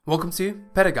Welcome to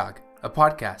Pedagogue, a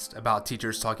podcast about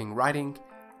teachers talking writing.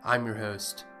 I'm your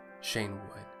host, Shane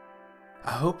Wood.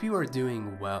 I hope you are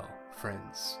doing well,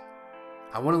 friends.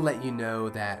 I want to let you know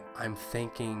that I'm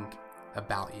thinking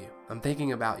about you. I'm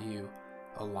thinking about you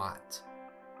a lot.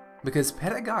 Because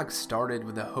Pedagogue started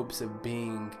with the hopes of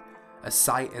being a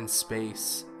site and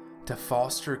space to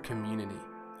foster community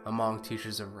among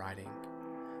teachers of writing.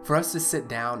 For us to sit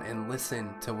down and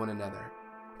listen to one another,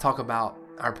 talk about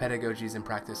our pedagogies and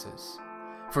practices,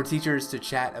 for teachers to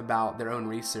chat about their own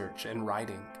research and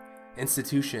writing,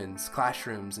 institutions,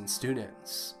 classrooms, and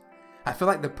students. I feel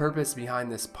like the purpose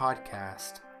behind this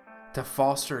podcast, to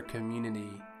foster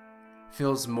community,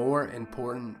 feels more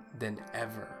important than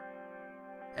ever.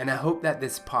 And I hope that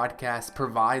this podcast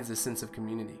provides a sense of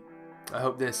community. I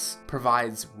hope this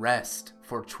provides rest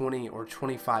for 20 or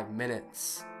 25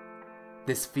 minutes.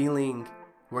 This feeling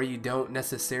where you don't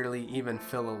necessarily even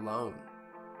feel alone.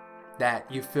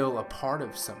 That you feel a part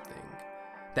of something,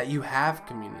 that you have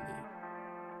community.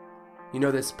 You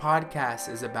know, this podcast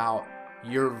is about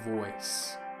your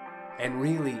voice, and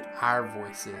really our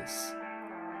voices.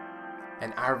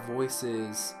 And our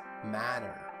voices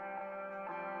matter.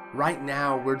 Right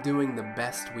now, we're doing the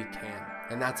best we can,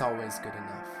 and that's always good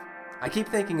enough. I keep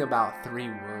thinking about 3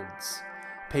 words: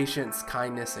 patience,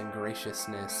 kindness, and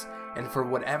graciousness, and for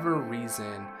whatever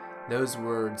reason, those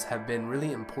words have been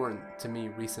really important to me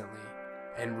recently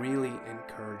and really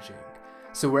encouraging.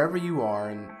 So wherever you are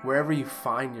and wherever you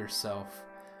find yourself,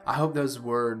 I hope those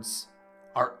words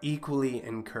are equally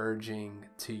encouraging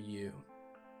to you.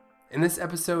 In this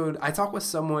episode, I talk with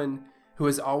someone who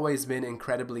has always been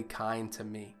incredibly kind to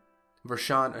me,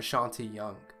 Vershawn Ashanti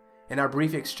Young. In our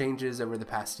brief exchanges over the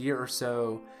past year or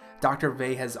so, Dr.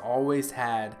 Vey has always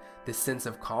had this sense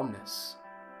of calmness,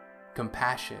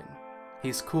 compassion.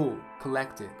 He's cool,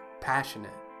 collected, passionate,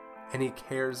 and he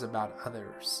cares about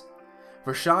others.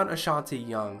 Vershawn Ashanti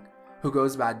Young, who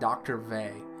goes by Dr.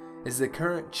 Vey, is the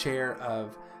current chair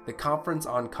of the Conference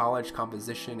on College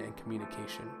Composition and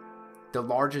Communication, the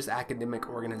largest academic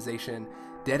organization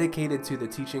dedicated to the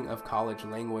teaching of college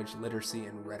language, literacy,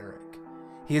 and rhetoric.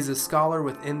 He is a scholar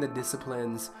within the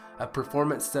disciplines of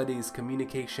performance studies,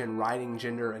 communication, writing,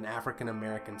 gender, and African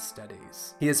American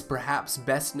studies. He is perhaps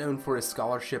best known for his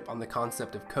scholarship on the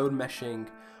concept of code meshing,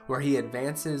 where he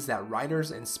advances that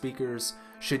writers and speakers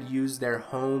should use their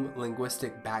home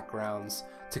linguistic backgrounds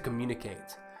to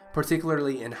communicate,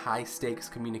 particularly in high-stakes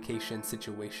communication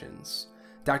situations.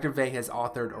 Dr. Vey has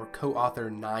authored or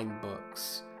co-authored 9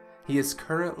 books. He is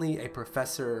currently a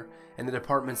professor in the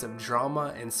departments of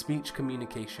drama and speech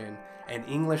communication and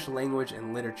English language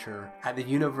and literature at the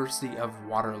University of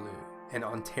Waterloo in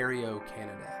Ontario,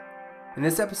 Canada. In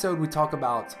this episode, we talk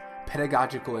about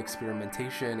pedagogical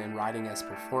experimentation and writing as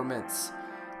performance,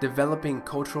 developing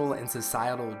cultural and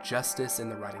societal justice in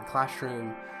the writing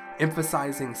classroom,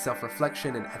 emphasizing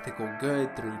self-reflection and ethical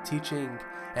good through teaching,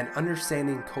 and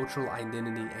understanding cultural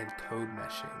identity and code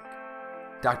meshing.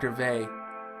 Dr. Vey,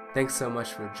 thanks so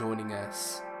much for joining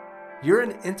us. You're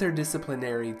an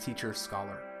interdisciplinary teacher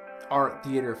scholar. Art,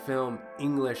 theater, film,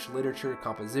 English, literature,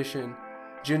 composition,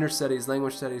 gender studies,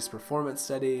 language studies, performance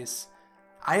studies.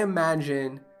 I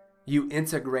imagine you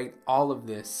integrate all of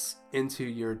this into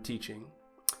your teaching.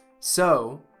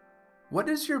 So, what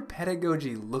does your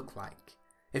pedagogy look like?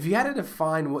 If you had to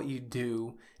define what you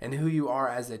do and who you are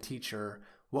as a teacher,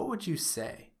 what would you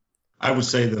say? I would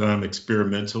say that I'm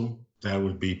experimental. That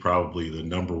would be probably the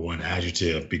number one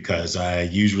adjective, because I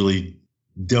usually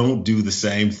don't do the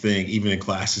same thing, even in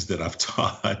classes that I've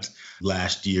taught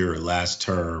last year or last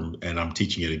term, and I'm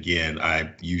teaching it again.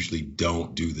 I usually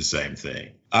don't do the same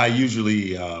thing. I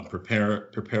usually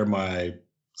prepare my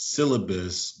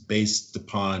syllabus based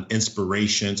upon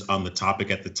inspirations on the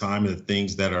topic at the time and the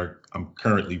things that I'm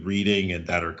currently reading and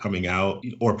that are coming out,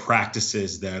 or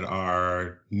practices that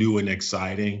are new and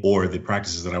exciting, or the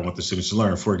practices that I want the students to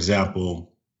learn. For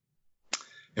example,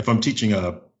 if I'm teaching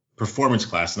a performance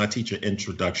class, and I teach an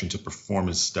introduction to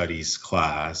performance studies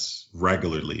class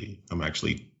regularly, I'm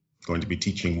actually going to be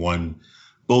teaching one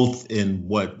both in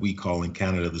what we call in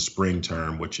Canada the spring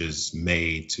term, which is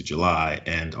May to July,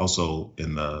 and also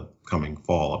in the coming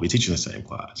fall. I'll be teaching the same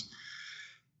class.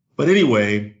 But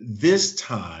anyway, this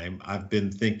time I've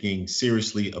been thinking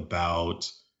seriously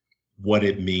about what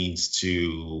it means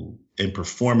to, in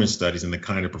performance studies and the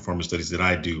kind of performance studies that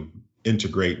I do,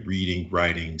 integrate reading,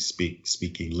 writing,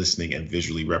 speaking, listening, and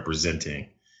visually representing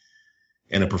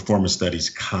in a performance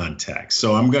studies context.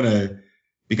 So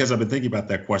because I've been thinking about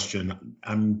that question,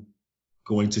 I'm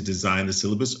going to design the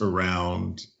syllabus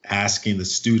around asking the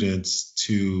students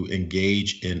to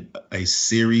engage in a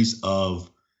series of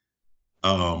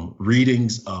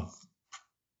readings of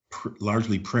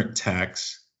largely print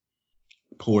text,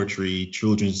 poetry,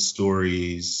 children's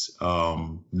stories,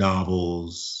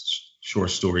 novels, short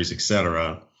stories,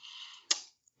 etc.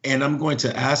 And I'm going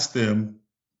to ask them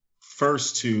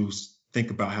first to think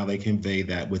about how they convey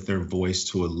that with their voice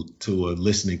to a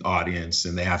listening audience.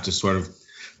 And they have to sort of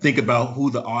think about who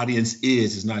the audience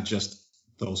is. It's not just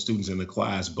those students in the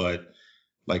class, but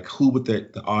like who would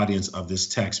the audience of this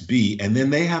text be? And then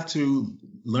they have to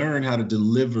learn how to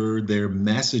deliver their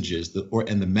messages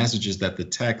and the messages that the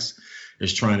text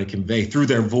is trying to convey through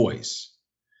their voice.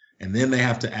 And then they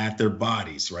have to add their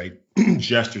bodies, right?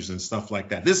 Gestures and stuff like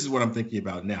that. This is what I'm thinking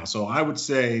about now. So I would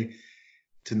say,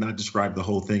 to not describe the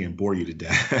whole thing and bore you to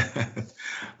death,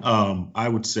 I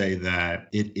would say that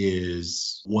it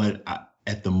is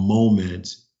at the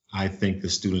moment, I think the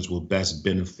students will best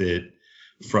benefit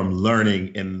from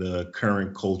learning in the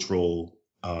current cultural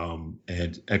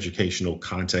and educational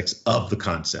context of the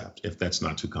concept, if that's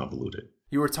not too convoluted.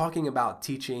 You were talking about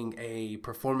teaching a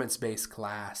performance-based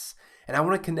class, and I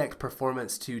want to connect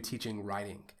performance to teaching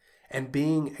writing and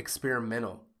being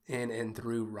experimental in and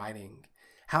through writing.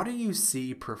 How do you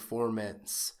see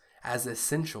performance as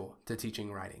essential to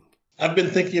teaching writing? I've been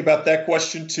thinking about that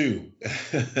question too.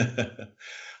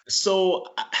 So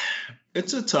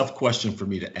it's a tough question for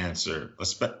me to answer.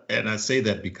 And I say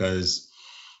that because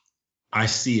I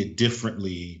see it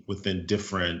differently within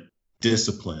different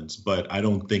disciplines, but I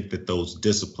don't think that those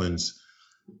disciplines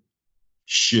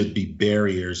should be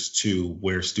barriers to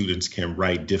where students can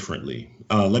write differently.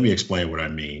 Let me explain what I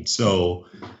mean. So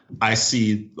I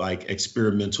see like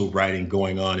experimental writing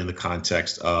going on in the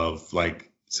context of like,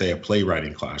 say, a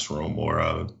playwriting classroom or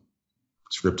a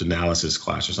script analysis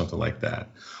class or something like that,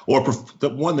 or the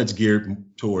one that's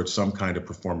geared towards some kind of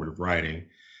performative writing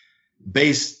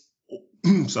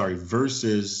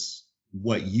versus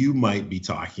what you might be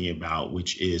talking about,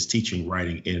 which is teaching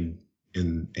writing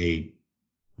in a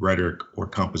rhetoric or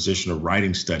composition or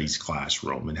writing studies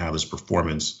classroom and how does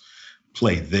performance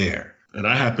play there. And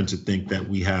I happen to think that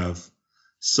we have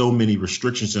so many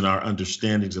restrictions in our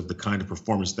understandings of the kind of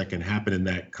performance that can happen in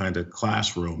that kind of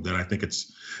classroom that I think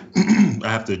I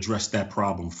have to address that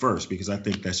problem first, because I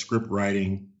think that script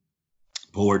writing,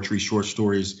 poetry, short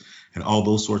stories, and all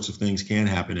those sorts of things can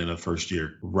happen in a first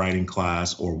year writing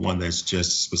class or one that's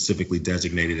just specifically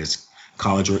designated as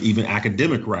college or even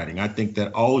academic writing. I think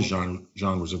that all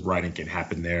genres of writing can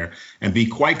happen there and be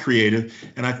quite creative.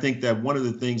 And I think that one of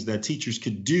the things that teachers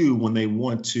could do when they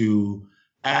want to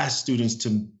ask students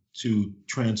to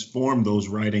transform those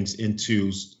writings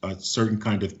into a certain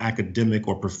kind of academic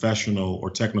or professional or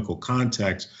technical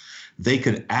context, they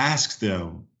could ask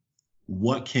them,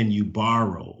 what can you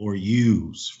borrow or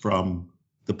use from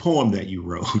the poem that you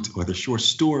wrote or the short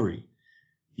story,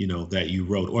 that you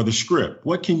wrote, or the script?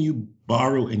 What can you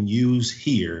borrow and use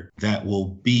here that will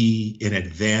be an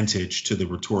advantage to the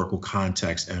rhetorical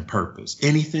context and purpose?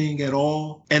 Anything at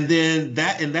all? And then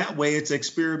in that way, it's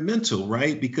experimental,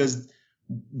 right? Because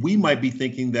we might be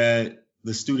thinking that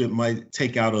the student might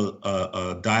take out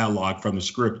a dialogue from the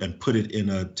script and put it in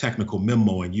a technical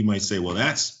memo. And you might say, well,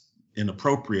 that's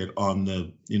inappropriate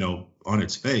on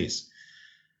its face.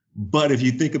 But if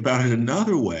you think about it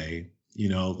another way,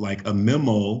 like a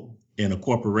memo in a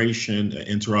corporation, an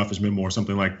interoffice memo or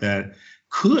something like that,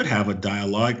 could have a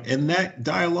dialogue, and that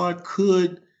dialogue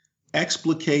could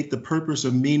explicate the purpose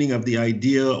or meaning of the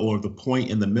idea or the point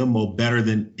in the memo better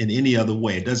than in any other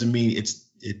way. It doesn't mean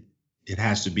it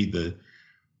has to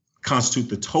constitute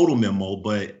the total memo,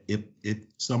 but if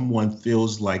someone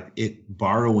feels like it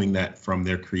borrowing that from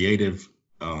their creative,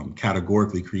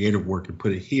 categorically creative work and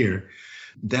put it here,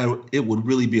 that it would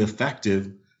really be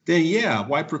effective, then yeah,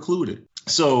 why preclude it?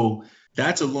 So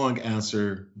that's a long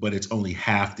answer, but it's only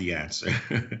half the answer.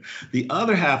 The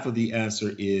other half of the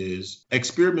answer is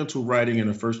experimental writing in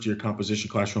a first year composition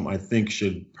classroom, I think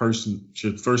should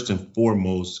first and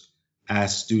foremost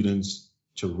ask students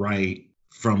to write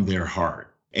from their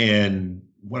heart. And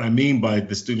what I mean by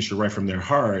the students should write from their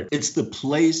heart, it's the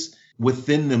place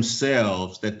within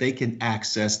themselves that they can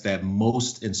access that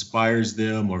most inspires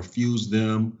them or fuels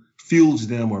them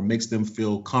or makes them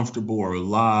feel comfortable or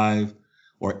alive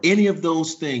or any of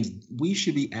those things. We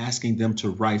should be asking them to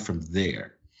write from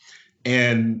there.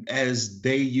 And as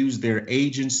they use their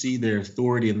agency, their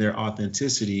authority, and their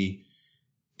authenticity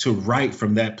to write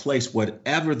from that place,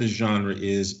 whatever the genre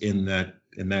is in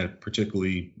that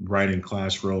particularly writing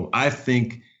classroom, I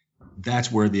think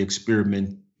that's where the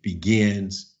experiment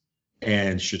begins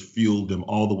and should fuel them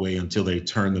all the way until they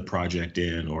turn the project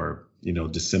in or,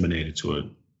 disseminate it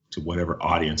to whatever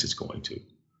audience it's going to.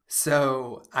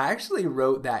 So I actually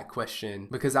wrote that question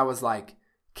because I was like,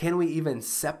 can we even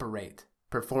separate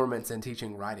performance and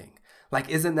teaching writing? Like,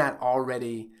 isn't that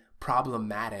already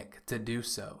problematic to do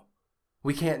so?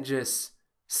 We can't just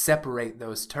separate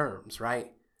those terms,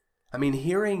 right? I mean,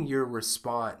 hearing your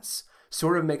response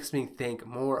sort of makes me think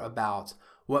more about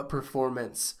what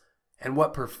performance and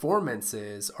what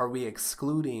performances are we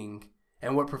excluding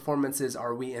and what performances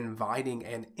are we inviting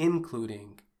and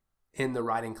including in the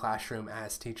writing classroom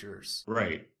as teachers.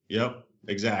 Right. Yep.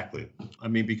 Exactly. I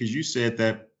mean, because you said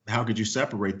that, how could you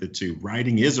separate the two?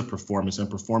 Writing is a performance and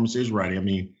performance is writing. I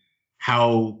mean,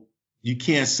 how you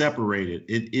can't separate it.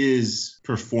 It is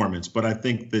performance. But I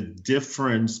think the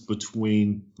difference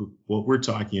between what we're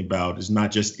talking about is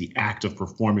not just the act of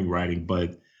performing writing,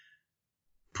 but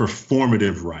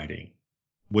performative writing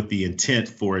with the intent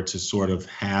for it to sort of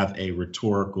have a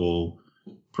rhetorical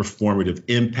performative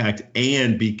impact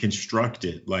and be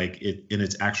constructed, like it in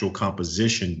its actual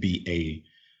composition be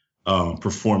a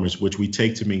performance, which we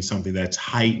take to mean something that's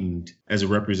heightened as a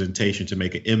representation to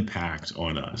make an impact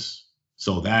on us.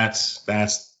 So that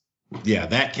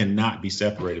cannot be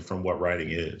separated from what writing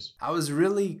is. I was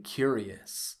really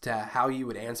curious to how you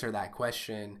would answer that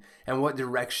question and what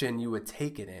direction you would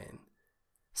take it in.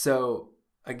 So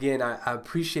again, I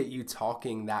appreciate you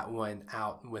talking that one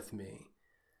out with me.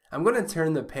 I'm going to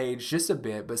turn the page just a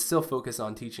bit, but still focus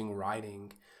on teaching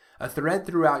writing. A thread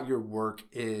throughout your work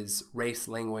is race,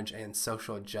 language, and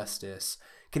social justice.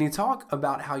 Can you talk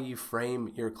about how you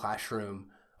frame your classroom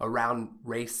around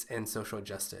race and social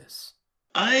justice?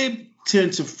 I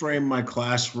tend to frame my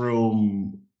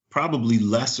classroom probably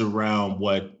less around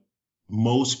what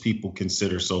most people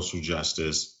consider social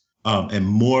justice, and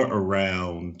more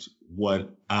around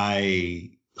what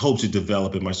I hope to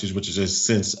develop in my students, which is a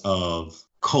sense of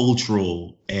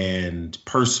cultural and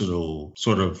personal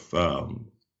sort of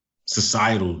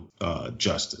societal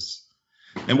justice.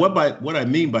 And what I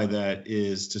mean by that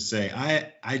is to say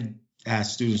I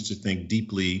ask students to think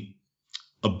deeply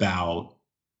about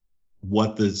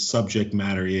what the subject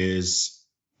matter is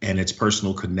and its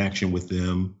personal connection with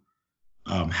them,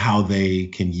 how they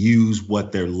can use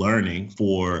what they're learning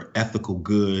for ethical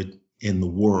good in the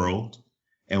world,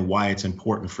 and why it's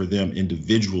important for them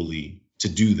individually to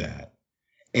do that.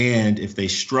 And if they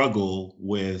struggle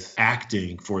with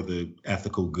acting for the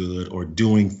ethical good or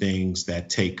doing things that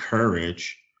take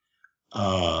courage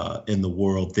in the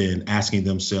world, then asking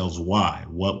themselves why,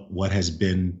 what has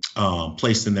been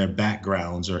placed in their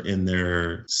backgrounds or in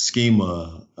their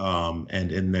schema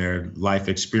and in their life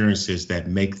experiences that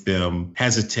make them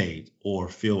hesitate or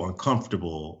feel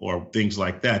uncomfortable or things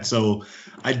like that. So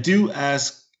I do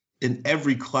ask in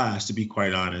every class, to be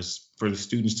quite honest, for the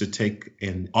students to take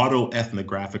an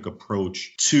autoethnographic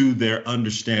approach to their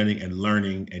understanding and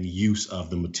learning and use of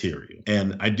the material.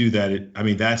 And I do that.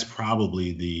 That's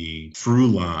probably the through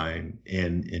line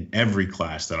in every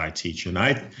class that I teach. And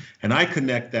I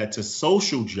connect that to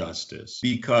social justice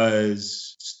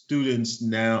because students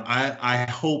now, I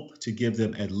hope to give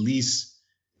them at least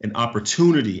an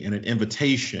opportunity and an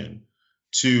invitation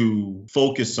to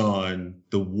focus on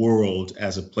the world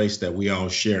as a place that we all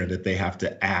share and that they have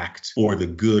to act for the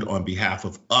good on behalf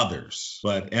of others,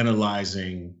 but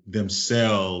analyzing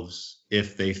themselves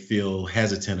if they feel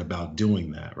hesitant about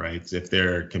doing that, right? If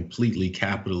they're completely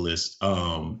capitalist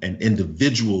and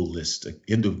individualist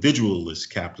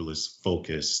capitalist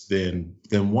focused, then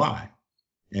why?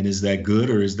 And is that good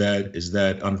or is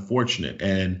that unfortunate?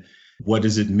 And what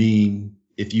does it mean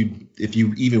if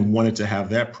you even wanted to have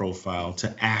that profile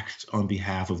to act on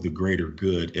behalf of the greater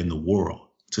good in the world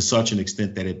to such an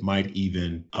extent that it might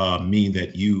even mean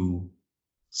that you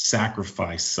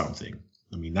sacrifice something?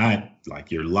 I mean, not like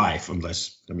your life,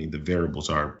 unless, the variables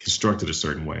are constructed a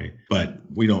certain way, but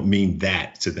we don't mean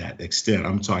that to that extent.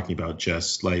 I'm talking about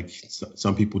just like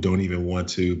some people don't even want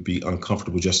to be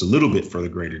uncomfortable just a little bit for the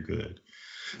greater good.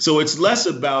 So it's less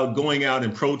about going out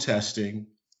and protesting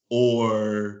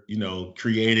or,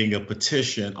 creating a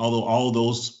petition, although all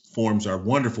those forms are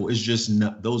wonderful. It's just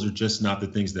not, those are just not the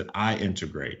things that I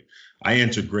integrate. I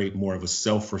integrate more of a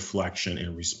self-reflection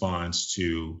in response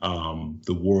to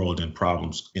the world and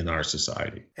problems in our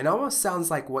society. It almost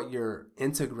sounds like what you're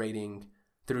integrating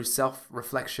through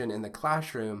self-reflection in the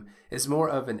classroom is more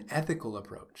of an ethical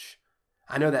approach.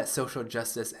 I know that social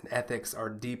justice and ethics are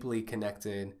deeply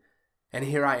connected, and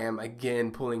here I am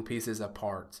again pulling pieces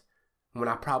apart when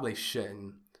I probably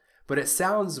shouldn't. But it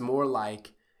sounds more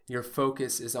like your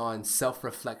focus is on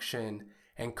self-reflection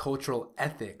and cultural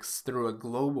ethics through a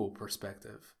global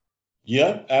perspective.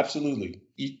 Yeah, absolutely.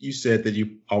 You said that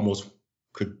you almost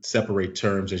could separate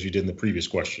terms as you did in the previous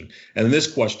question. And in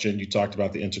this question, you talked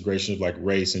about the integration of like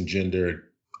race and gender,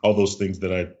 all those things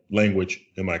that I language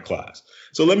in my class.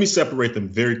 So let me separate them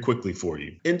very quickly for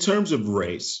you. In terms of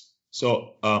race,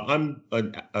 so I'm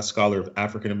a scholar of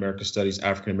African American studies,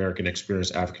 African American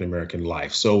experience, African American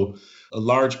life. So a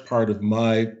large part of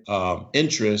my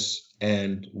interests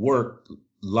and work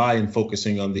lie in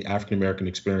focusing on the African American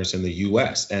experience in the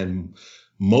U.S. And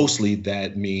mostly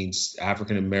that means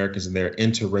African Americans and their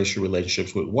interracial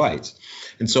relationships with whites.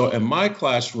 And so in my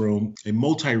classroom, a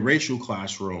multiracial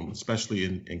classroom, especially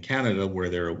in Canada, where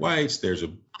there are whites, there's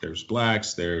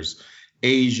blacks, there's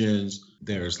Asians,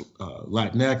 there's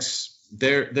Latinx,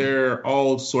 there are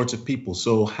all sorts of people.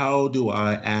 So how do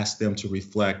I ask them to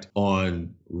reflect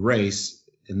on race,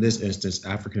 in this instance,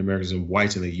 African Americans and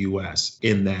whites in the US,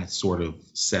 in that sort of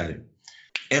setting?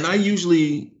 And I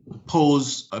usually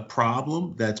pose a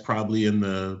problem that's probably in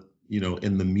the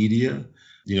media,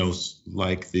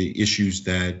 like the issues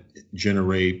that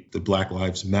generate the Black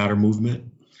Lives Matter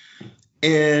movement.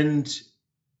 And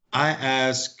I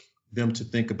ask them to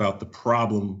think about the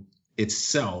problem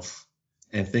itself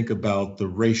and think about the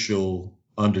racial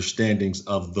understandings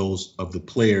of the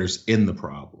players in the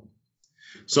problem.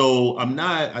 So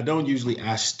I don't usually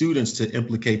ask students to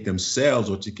implicate themselves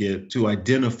or to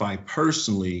identify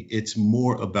personally. It's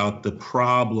more about the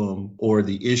problem or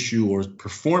the issue or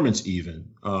performance even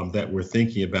that we're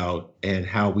thinking about and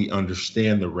how we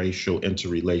understand the racial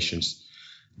interrelations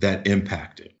that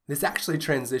impact it. This actually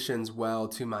transitions well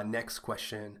to my next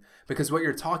question, because what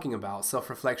you're talking about,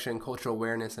 self-reflection, cultural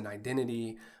awareness, and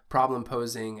identity, problem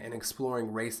posing, and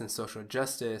exploring race and social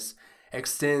justice,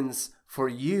 extends for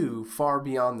you far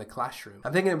beyond the classroom.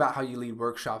 I'm thinking about how you lead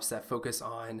workshops that focus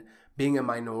on being a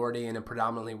minority in a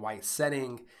predominantly white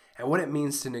setting and what it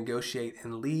means to negotiate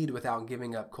and lead without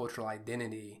giving up cultural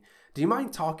identity. Do you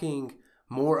mind talking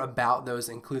more about those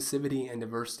inclusivity and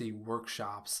diversity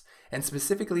workshops, and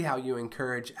specifically how you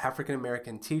encourage African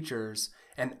American teachers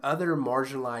and other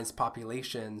marginalized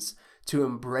populations to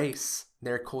embrace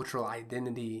their cultural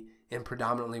identity in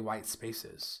predominantly white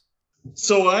spaces?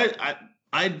 So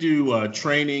I do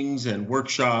trainings and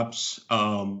workshops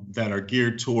that are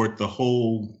geared toward the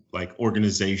whole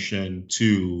organization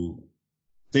to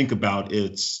think about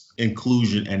its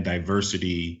inclusion and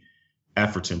diversity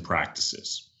efforts and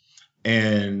practices.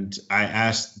 And I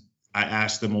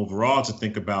asked them overall to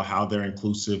think about how they're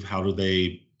inclusive, how do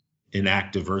they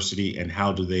enact diversity, and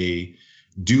how do they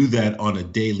do that on a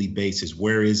daily basis?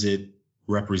 Where is it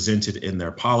represented in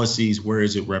their policies? Where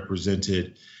is it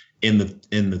represented in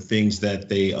the things that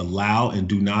they allow and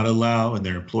do not allow in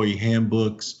their employee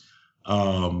handbooks,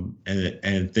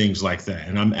 and things like that?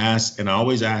 And I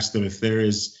always ask them if there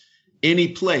is any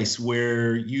place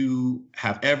where you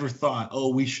have ever thought,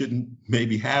 oh, we shouldn't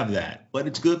maybe have that, but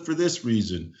it's good for this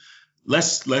reason.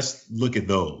 Let's look at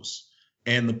those.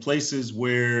 And the places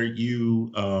where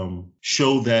you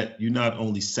show that you not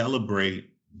only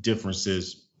celebrate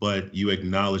differences, but you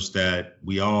acknowledge that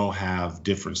we all have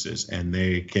differences and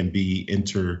they can be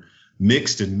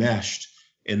intermixed and meshed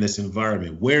in this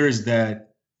environment. Where is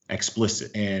that explicit,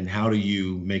 and how do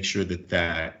you make sure that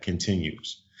that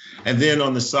continues? And then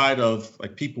on the side of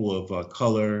people of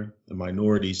color and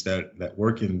minorities that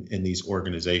work in these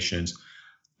organizations,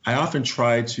 I often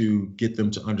try to get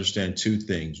them to understand two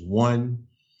things. One,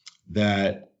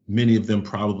 that many of them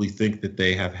probably think that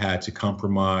they have had to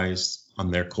compromise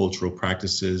on their cultural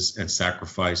practices and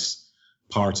sacrifice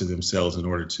parts of themselves in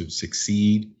order to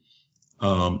succeed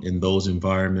in those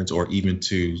environments, or even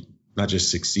to not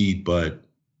just succeed, but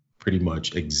pretty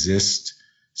much exist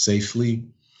safely.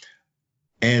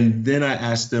 And then I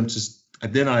ask them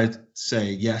then I say,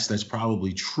 yes, that's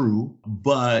probably true,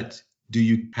 but do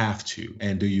you have to?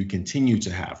 And do you continue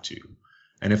to have to?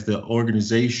 And if the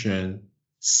organization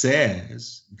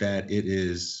says that it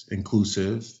is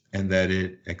inclusive and that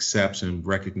it accepts and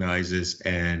recognizes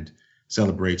and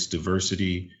celebrates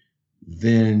diversity,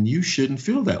 then you shouldn't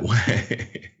feel that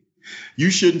way. You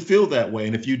shouldn't feel that way.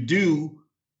 And if you do,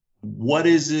 what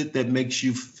is it that makes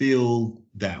you feel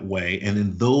that way? And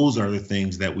then those are the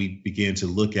things that we begin to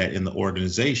look at in the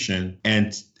organization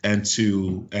and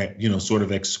to sort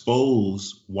of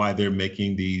expose why they're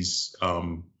making these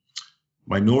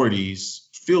minorities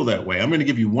feel that way. I'm going to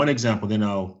give you one example, then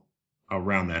I'll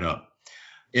round that up.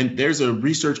 And there's a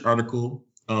research article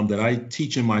that I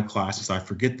teach in my classes. I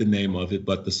forget the name of it,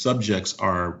 but the subjects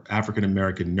are African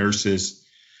American nurses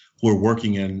who are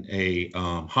working in a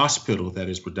hospital that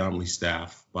is predominantly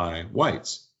staffed by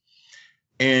whites.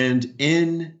 And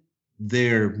in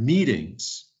their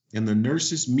meetings, in the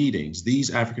nurses' meetings, these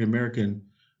African American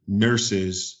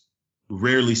nurses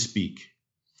rarely speak.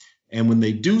 And when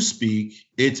they do speak,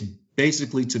 it's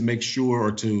basically to make sure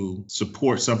or to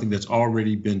support something that's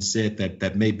already been said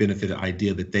that may benefit an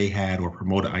idea that they had or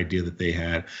promote an idea that they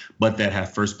had, but that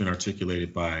had first been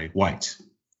articulated by whites.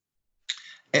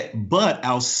 But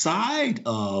outside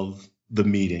of the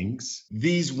meetings,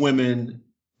 these women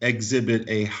exhibit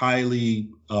a highly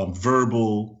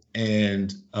verbal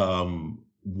and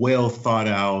well thought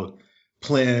out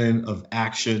plan of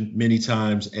action many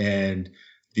times. And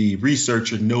the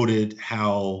researcher noted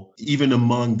how even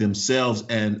among themselves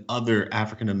and other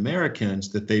African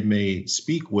Americans that they may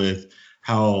speak with,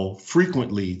 how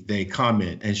frequently they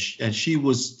comment. And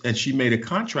she made a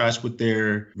contrast with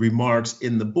their remarks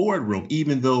in the boardroom,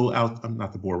 even though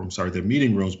not the boardroom, sorry, their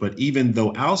meeting rooms, but even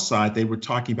though outside they were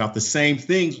talking about the same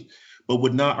things, but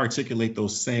would not articulate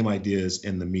those same ideas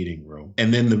in the meeting room.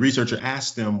 And then the researcher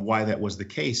asked them why that was the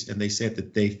case. And they said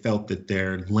that they felt that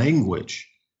their language,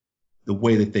 the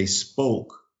way that they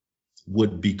spoke,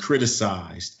 would be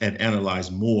criticized and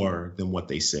analyzed more than what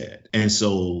they said. And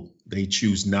so they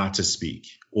choose not to speak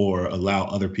or allow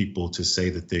other people to say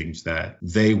the things that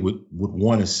they would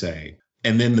want to say.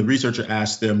 And then the researcher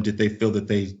asked them, did they feel that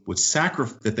they were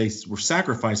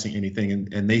sacrificing anything?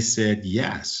 And they said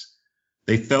yes.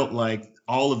 They felt like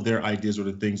all of their ideas or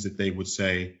the things that they would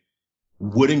say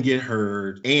wouldn't get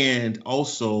heard. And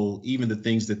also even the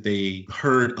things that they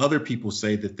heard other people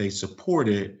say that they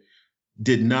supported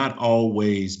did not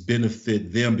always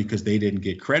benefit them because they didn't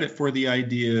get credit for the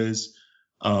ideas.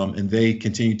 And they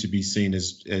continue to be seen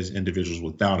as individuals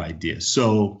without ideas.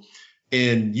 So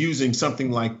in using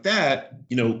something like that,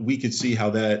 we could see how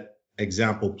that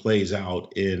example plays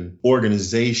out in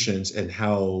organizations and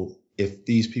how if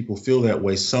these people feel that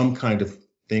way, some kind of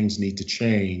things need to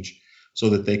change so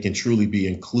that they can truly be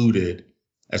included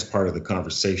as part of the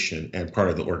conversation and part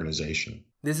of the organization.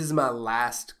 This is my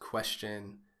last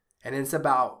question, and it's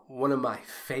about one of my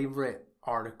favorite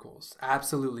articles. I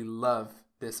absolutely love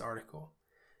this article.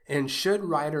 And should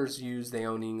writers use their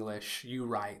own English? You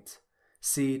write.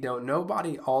 See, don't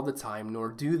nobody all the time,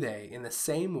 nor do they in the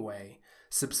same way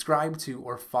subscribe to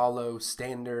or follow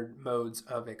standard modes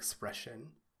of expression.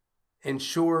 In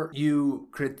short, you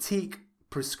critique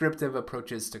prescriptive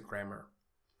approaches to grammar.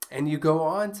 And you go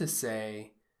on to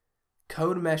say,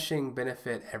 code meshing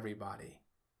benefit everybody.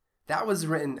 That was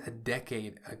written a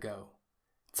decade ago,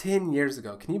 10 years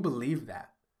ago. Can you believe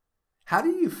that? How do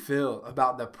you feel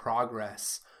about the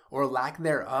progress or lack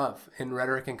thereof in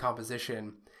rhetoric and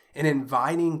composition in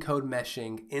inviting code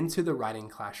meshing into the writing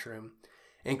classroom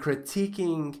and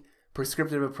critiquing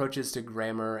prescriptive approaches to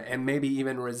grammar and maybe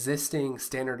even resisting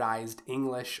standardized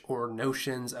English or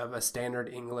notions of a standard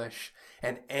English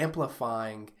and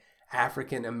amplifying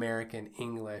African American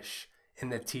English in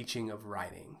the teaching of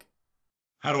writing?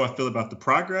 How do I feel about the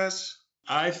progress?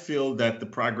 I feel that the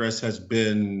progress has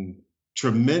been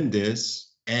tremendous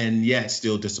and yet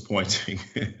still disappointing.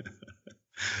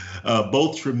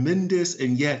 Both tremendous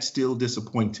and yet still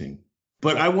disappointing.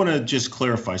 But I want to just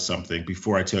clarify something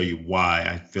before I tell you why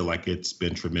I feel like it's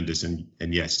been tremendous and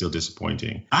yet still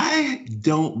disappointing. I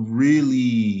don't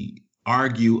really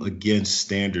argue against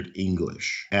standard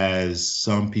English as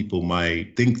some people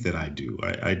might think that I do.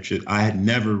 I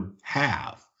never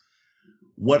have.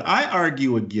 What I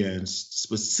argue against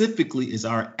specifically is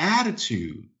our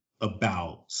attitude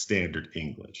about standard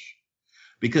English,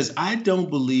 because I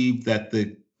don't believe that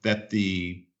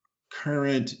the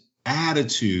current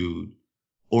attitude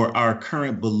or our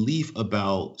current belief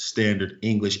about standard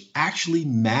English actually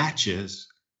matches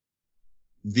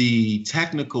the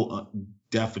technical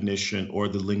definition or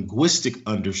the linguistic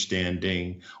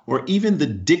understanding or even the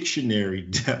dictionary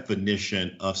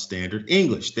definition of standard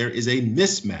English. There is a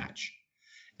mismatch.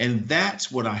 And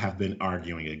that's what I have been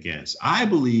arguing against. I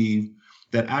believe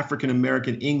that African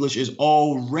American English is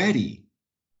already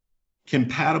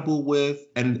compatible with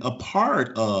and a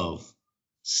part of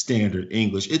standard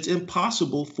English. It's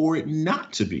impossible for it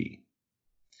not to be.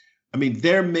 I mean,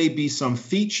 there may be some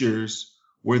features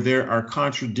where there are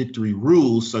contradictory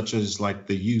rules, such as like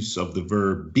the use of the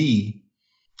verb be.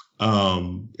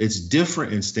 It's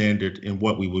different in standard in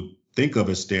what we would think of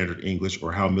as standard English,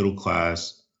 or how middle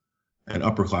class and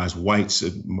upper class whites,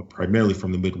 primarily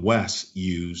from the Midwest,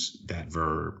 use that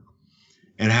verb,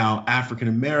 and how African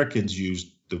Americans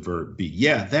use the verb be.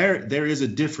 Yeah, there is a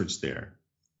difference there.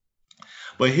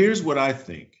 But here's what I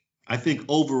think. I think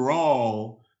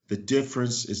overall, the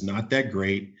difference is not that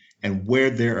great. And where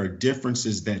there are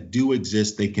differences that do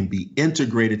exist, they can be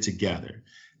integrated together.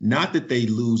 Not that they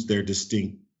lose their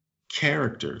distinct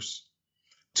characters,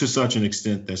 to such an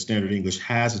extent that Standard English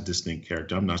has a distinct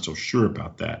character. I'm not so sure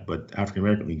about that, but African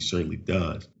American English certainly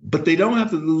does. But they don't have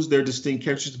to lose their distinct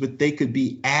characters, but they could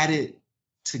be added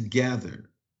together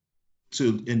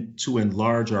to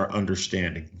enlarge our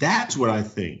understanding. That's what I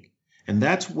think. And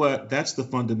that's the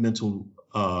fundamental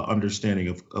understanding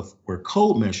of where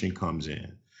code meshing comes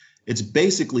in. It's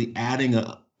basically adding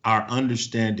our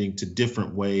understanding to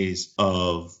different ways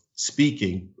of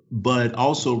speaking, but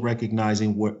also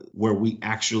recognizing where we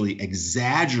actually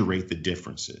exaggerate the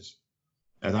differences.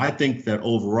 And I think that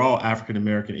overall African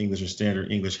American English and Standard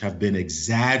English have been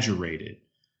exaggerated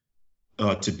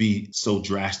to be so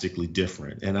drastically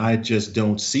different. And I just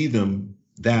don't see them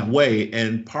that way.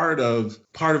 And part of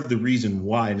the reason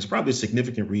why, and it's probably a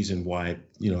significant reason why,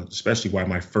 especially why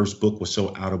my first book was so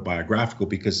autobiographical,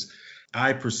 because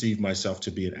I perceive myself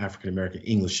to be an African American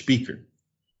English speaker.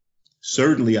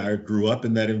 Certainly, I grew up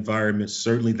in that environment.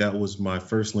 Certainly, that was my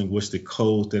first linguistic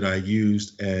code that I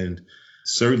used. And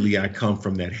certainly, I come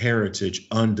from that heritage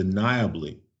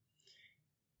undeniably.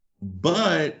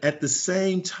 But at the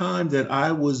same time that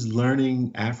I was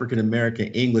learning African American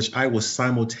English, I was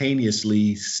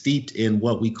simultaneously steeped in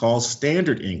what we call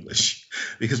Standard English,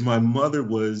 because my mother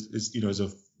is a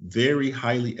very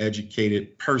highly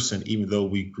educated person, even though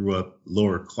we grew up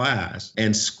lower class.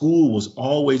 And school was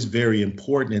always very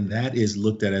important, and that is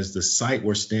looked at as the site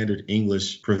where Standard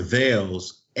English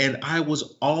prevails. And I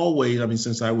was always,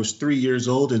 since I was 3 years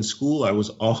old in school,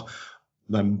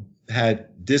 I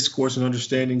had discourse and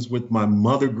understandings with my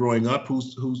mother growing up, who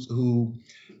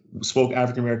spoke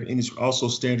African American English, also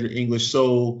Standard English.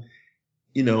 So,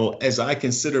 as I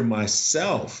consider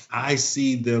myself, I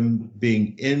see them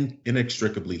being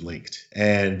inextricably linked.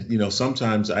 And,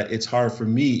 sometimes it's hard for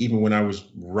me, even when I was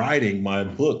writing my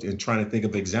book and trying to think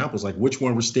of examples, like which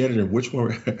one was Standard and which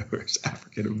one was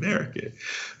African American,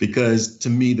 because to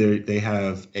me, they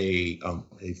have a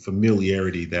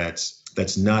familiarity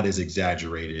that's not as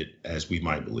exaggerated as we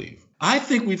might believe. I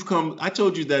think I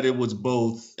told you that it was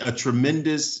both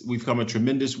we've come a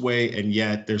tremendous way, and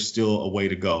yet there's still a way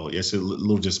to go. It's a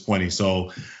little disappointing.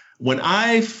 So when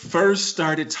I first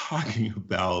started talking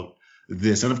about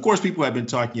this, and of course, people have been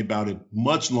talking about it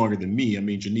much longer than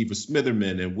me. Geneva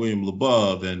Smitherman and William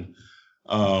Labov and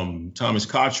Thomas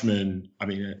Kochman,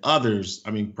 and others,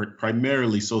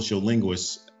 primarily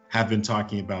sociolinguists, have been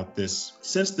talking about this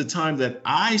since the time that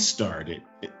I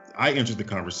entered the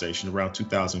conversation around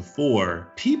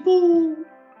 2004. People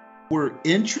were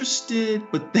interested,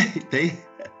 but they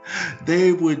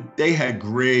had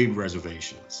grave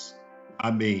reservations.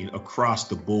 Across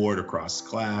the board, across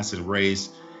class, and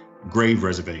raised grave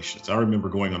reservations. I remember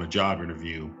going on a job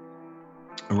interview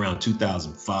around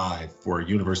 2005 for a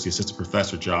university assistant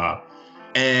professor job,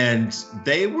 and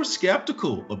they were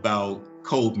skeptical about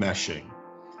code meshing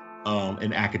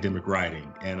in academic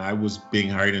writing. And I was being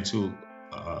hired into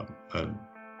an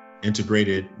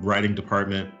integrated writing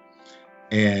department.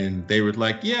 And they were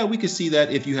like, yeah, we could see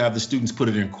that if you have the students put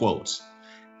it in quotes.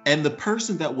 And the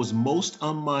person that was most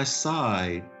on my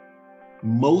side,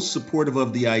 most supportive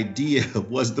of the idea,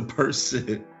 was the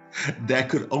person that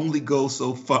could only go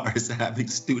so far as having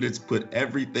students put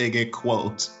everything in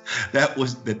quotes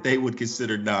that they would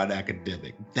consider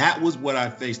non-academic. That was what I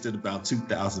faced in about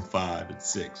 2005 and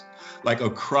 6, like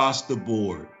across the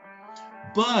board.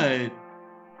 But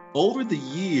over the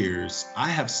years, I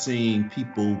have seen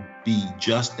people be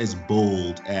just as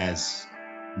bold as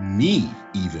me,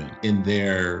 even in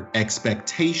their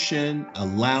expectation,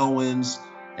 allowance,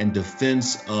 and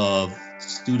defense of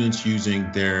students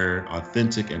using their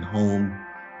authentic and home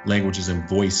languages and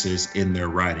voices in their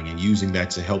writing, and using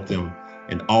that to help them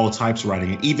in all types of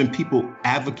writing. And even people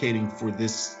advocating for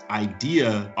this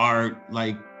idea are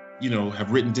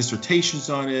have written dissertations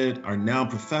on it, are now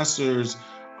professors,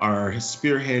 are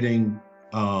spearheading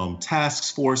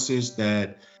task forces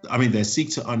that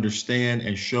seek to understand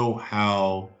and show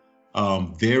how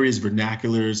various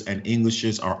vernaculars and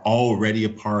Englishes are already a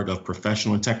part of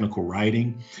professional and technical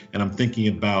writing. And I'm thinking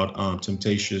about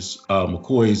Temptatious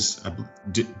McCoy's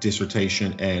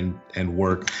dissertation and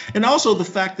work. And also the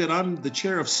fact that I'm the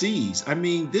chair of C's.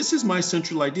 This is my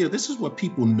central idea. This is what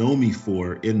people know me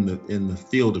for in the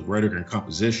field of rhetoric and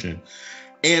composition.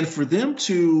 And for them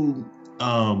to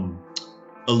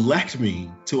elect me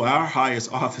to our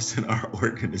highest office in our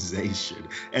organization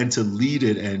and to lead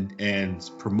it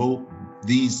and promote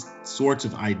these sorts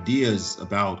of ideas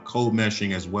about code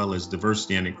meshing as well as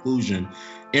diversity and inclusion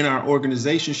in our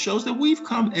organization shows that we've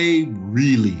come a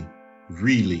really,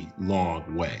 really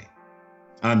long way.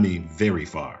 Very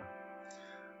far.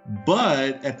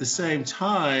 But at the same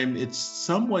time, it's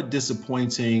somewhat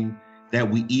disappointing that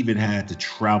we even had to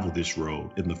travel this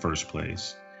road in the first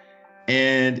place.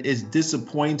 And it's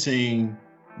disappointing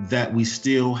that we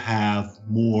still have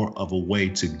more of a way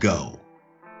to go,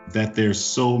 that there's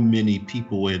so many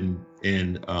people in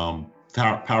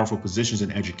powerful positions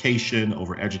in education,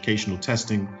 over educational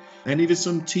testing, and even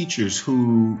some teachers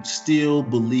who still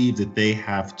believe that they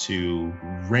have to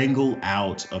wrangle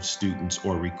out of students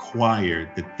or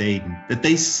require that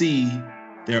they see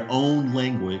their own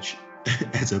language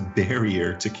as a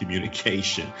barrier to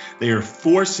communication. They are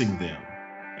forcing them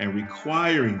and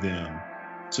requiring them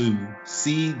to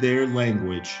see their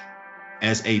language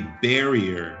as a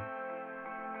barrier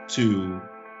to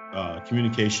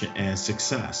communication and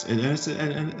success, and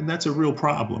that's a real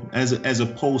problem, as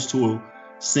opposed to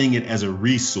seeing it as a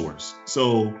resource.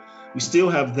 So we still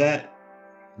have that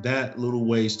little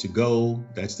ways to go.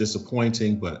 That's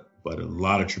disappointing, but a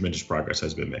lot of tremendous progress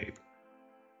has been made.